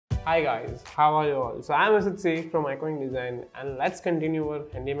Hi guys, how are you all? So I'm Asit from Iqonic Design, and let's continue our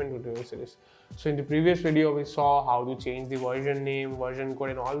handyman tutorial series. So in the previous video we saw how to change the version name, version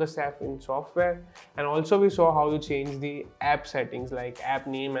code and all the stuff in software, and also we saw how to change the app settings like app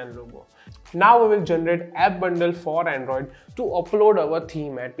name and logo. Now we will generate app bundle for Android to upload our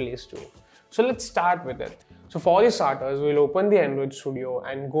theme at Play Store. So let's start with it. So for the starters, we'll open the Android Studio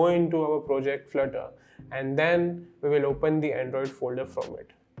and go into our project Flutter, and then we will open the Android folder from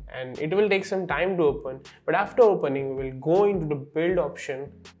it. And it will take some time to open, but after opening we will go into the build option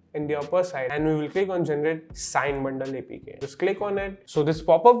in the upper side and we will click on generate sign bundle APK. Just click on it. So this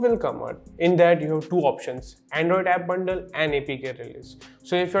pop-up will come out. In that you have two options, Android app bundle and APK release.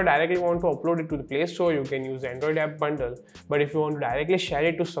 So if you directly want to upload it to the Play Store, you can use Android app bundle, but if you want to directly share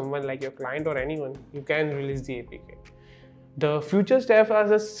it to someone like your client or anyone, you can release the APK. The future steps are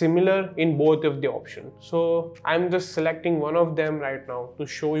just similar in both of the options. So I'm just selecting one of them right now to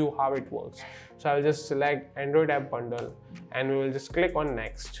show you how it works. So I'll just select Android app bundle and we will just click on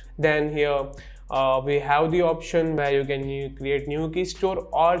next. Then here we have the option where you can create new key store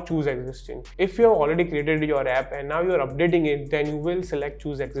or choose existing. If you have already created your app and now you're updating it, then you will select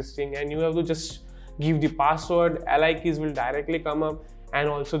choose existing and you have to just give the password. Ally keys will directly come up and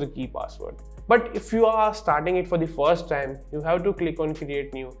also the key password. But if you are starting it for the first time, you have to click on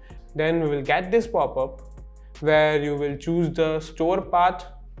create new. Then we will get this pop-up where you will choose the store path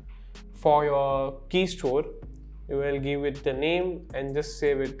for your key store. You will give it the name and just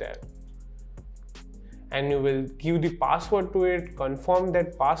save it there. And you will give the password to it, confirm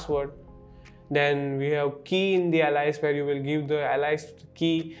that password. Then we have key in the analyze where you will give the analyze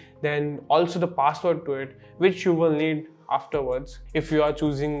key, then also the password to it, which you will need afterwards if you are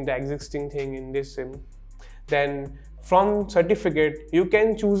choosing the existing thing in this sim. Then from certificate you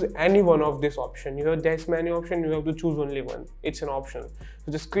can choose any one of this option. You have this many options, you have to choose only one. It's an option.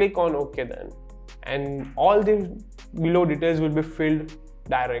 So just click on OK then, and all the below details will be filled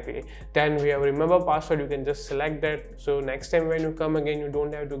directly. Then we have remember password, you can just select that, so next time when you come again you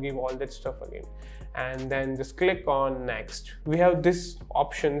don't have to give all that stuff again. And then just click on next. We have these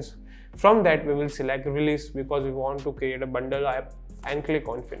options. From that we will select release because we want to create a bundle app and click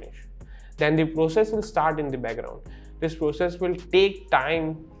on finish. Then the process will start in the background. This process will take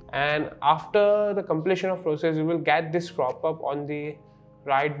time, and after the completion of process you will get this pop-up on the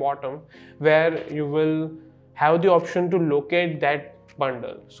right bottom where you will have the option to locate that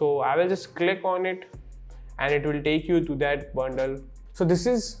bundle. So I will just click on it and it will take you to that bundle. So this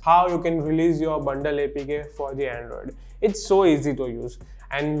is how you can release your bundle APK for the Android. It's so easy to use.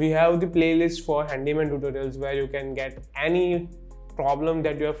 And we have the playlist for handyman tutorials where you can get any problem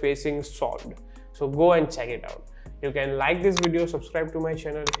that you are facing solved. So go and check it out. You can like this video, subscribe to my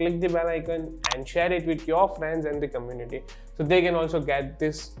channel, click the bell icon and share it with your friends and the community so they can also get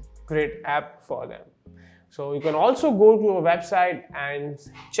this great app for them. So you can also go to our website and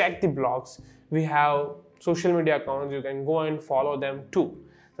check the blogs. We have social media accounts, you can go and follow them too.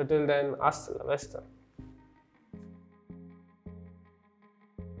 So till then, hasta la vista.